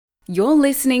You're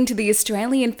listening to the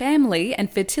Australian Family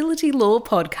and Fertility Law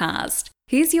Podcast.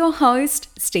 Here's your host,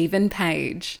 Stephen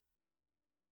Page.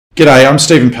 G'day, I'm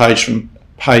Stephen Page from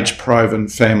Page Proven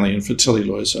Family and Fertility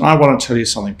Lawyers, and I want to tell you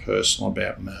something personal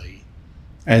about me,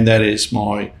 and that is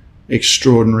my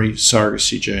extraordinary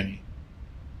surrogacy journey.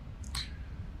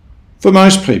 For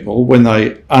most people, when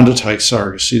they undertake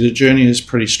surrogacy, the journey is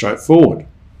pretty straightforward.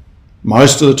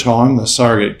 Most of the time, the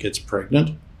surrogate gets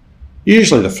pregnant,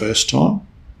 usually the first time,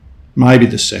 maybe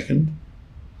the second,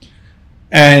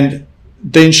 and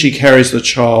then she carries the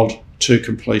child to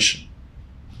completion.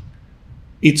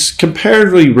 It's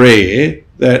comparatively rare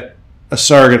that a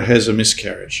surrogate has a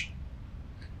miscarriage,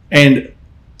 and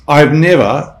I've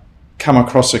never come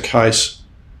across a case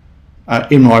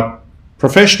in my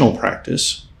professional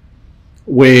practice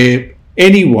where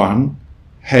anyone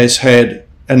has had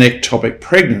an ectopic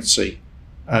pregnancy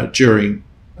during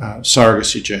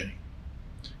surrogacy journey.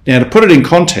 Now, to put it in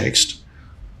context,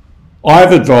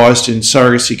 I've advised in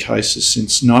surrogacy cases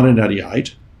since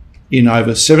 1988 in over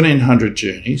 1,700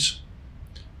 journeys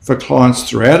for clients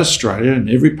throughout Australia and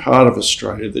every part of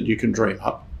Australia that you can dream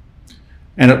up,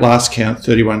 and at last count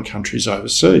 31 countries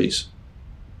overseas.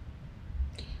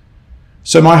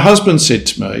 So my husband said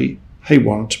to me he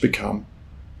wanted to become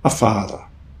a father.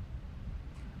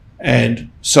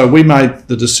 And so we made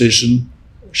the decision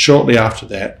shortly after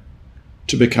that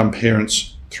to become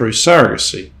parents through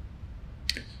surrogacy.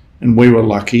 And we were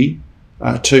lucky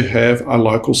to have a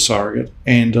local surrogate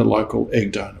and a local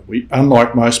egg donor.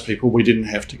 Unlike most people, we didn't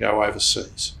have to go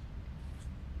overseas.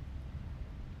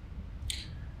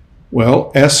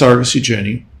 Well, our surrogacy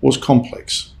journey was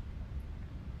complex.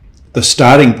 The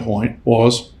starting point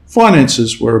was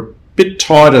finances were a bit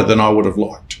tighter than I would have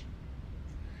liked.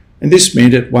 And this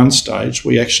meant at one stage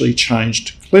we actually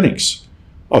changed clinics.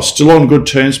 I was still on good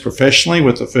terms professionally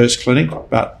with the first clinic,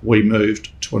 but we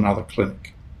moved to another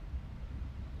clinic.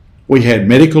 We had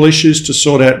medical issues to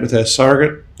sort out with our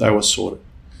surrogate, they were sorted.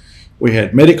 We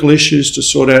had medical issues to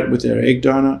sort out with our egg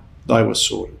donor, they were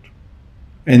sorted.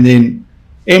 And then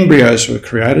embryos were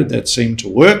created that seemed to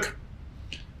work,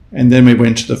 and then we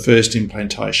went to the first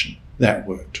implantation. That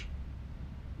worked.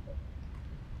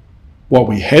 What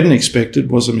we hadn't expected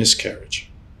was a miscarriage.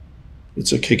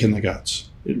 It's a kick in the guts.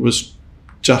 It was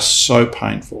just so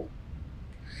painful.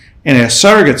 And our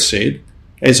surrogate said,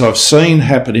 as I've seen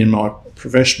happen in my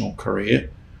professional career,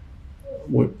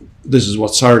 this is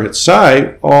what surrogates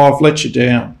say, oh, I've let you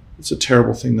down. It's a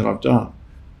terrible thing that I've done.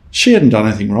 She hadn't done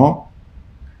anything wrong.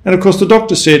 And of course the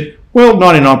doctor said, well,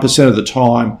 99% of the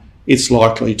time it's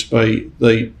likely to be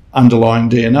the underlying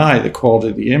DNA, the quality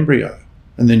of the embryo.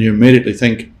 And then you immediately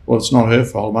think, well, it's not her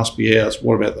fault, it must be ours.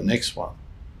 What about the next one?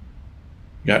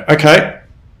 You go, okay.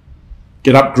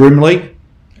 Get up grimly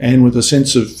and with a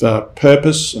sense of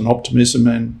purpose and optimism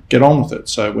and get on with it.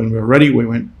 So when we were ready, we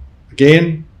went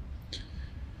again.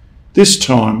 This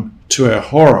time, to our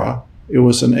horror, it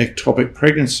was an ectopic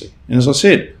pregnancy. And as I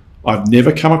said, I've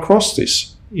never come across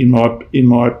this in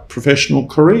my professional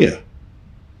career.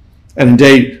 And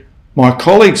indeed, my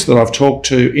colleagues that I've talked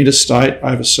to interstate,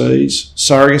 overseas,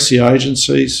 surrogacy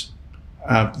agencies,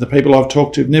 the people I've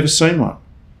talked to have never seen one.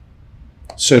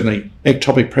 Certainly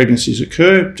ectopic pregnancies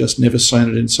occur, just never seen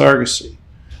it in surrogacy.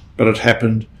 But it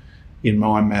happened in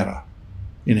my matter,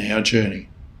 in our journey.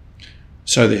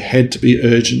 So there had to be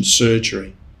urgent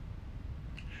surgery.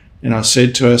 And I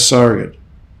said to our surrogate,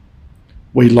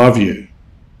 we love you.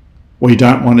 We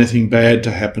don't want anything bad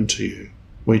to happen to you.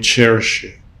 We cherish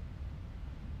you.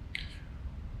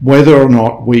 Whether or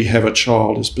not we have a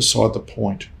child is beside the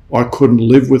point. I couldn't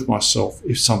live with myself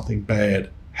if something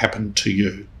bad happened to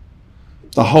you.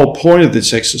 The whole point of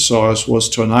this exercise was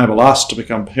to enable us to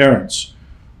become parents,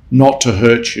 not to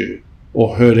hurt you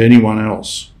or hurt anyone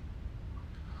else.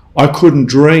 I couldn't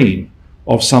dream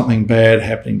of something bad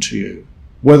happening to you.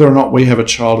 Whether or not we have a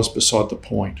child is beside the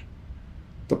point.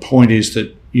 The point is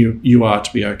that you are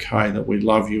to be okay, that we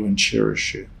love you and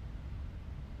cherish you.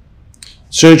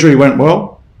 Surgery went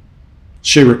well.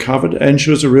 She recovered, and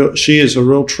she is a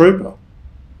real trooper.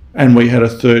 And we had a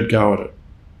third go at it.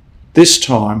 This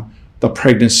time, the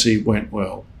pregnancy went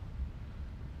well.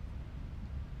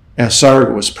 Our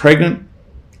surrogate was pregnant,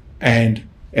 and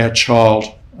our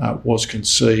child was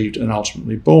conceived and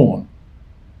ultimately born.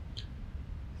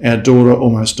 Our daughter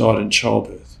almost died in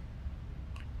childbirth.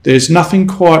 There's nothing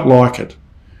quite like it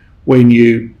when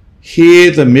you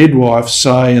hear the midwife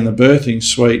say in the birthing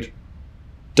suite,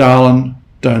 darling,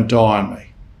 don't die on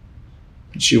me.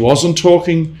 And she wasn't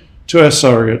talking to our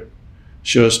surrogate,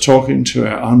 she was talking to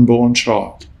our unborn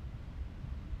child.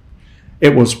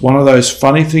 It was one of those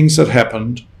funny things that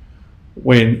happened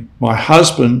when my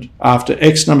husband, after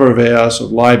X number of hours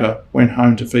of labour, went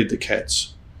home to feed the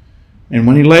cats. And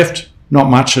when he left, not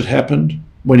much had happened.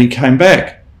 When he came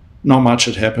back, not much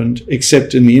had happened,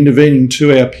 except in the intervening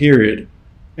 2-hour period,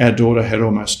 our daughter had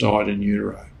almost died in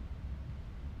utero.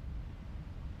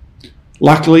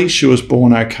 Luckily, she was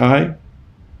born okay.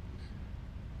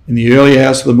 In the early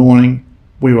hours of the morning,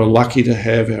 we were lucky to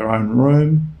have our own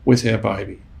room with our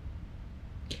baby.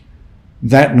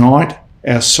 That night,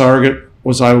 our surrogate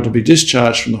was able to be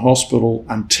discharged from the hospital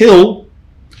until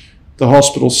the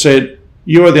hospital said,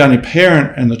 "You are the only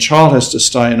parent and the child has to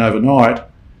stay in overnight."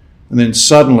 And then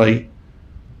suddenly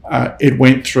it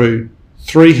went through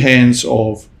 3 hands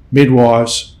of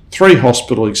midwives, 3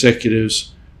 hospital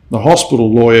executives, the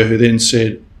hospital lawyer, who then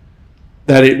said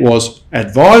that it was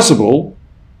advisable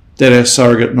that our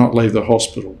surrogate not leave the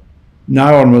hospital.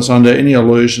 No one was under any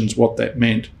illusions what that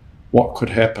meant, what could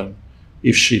happen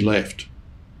if she left.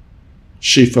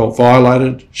 She felt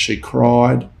violated, she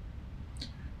cried.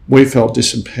 We felt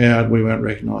disempowered, we weren't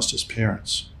recognised as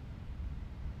parents.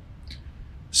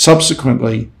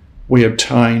 Subsequently, we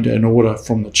obtained an order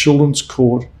from the Children's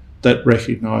Court that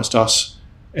recognised us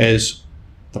as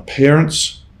the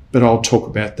parents, but I'll talk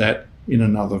about that in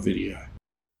another video.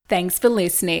 Thanks for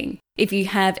listening. If you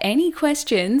have any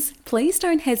questions, please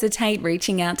don't hesitate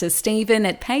reaching out to Stephen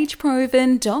at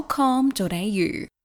pageproven.com.au.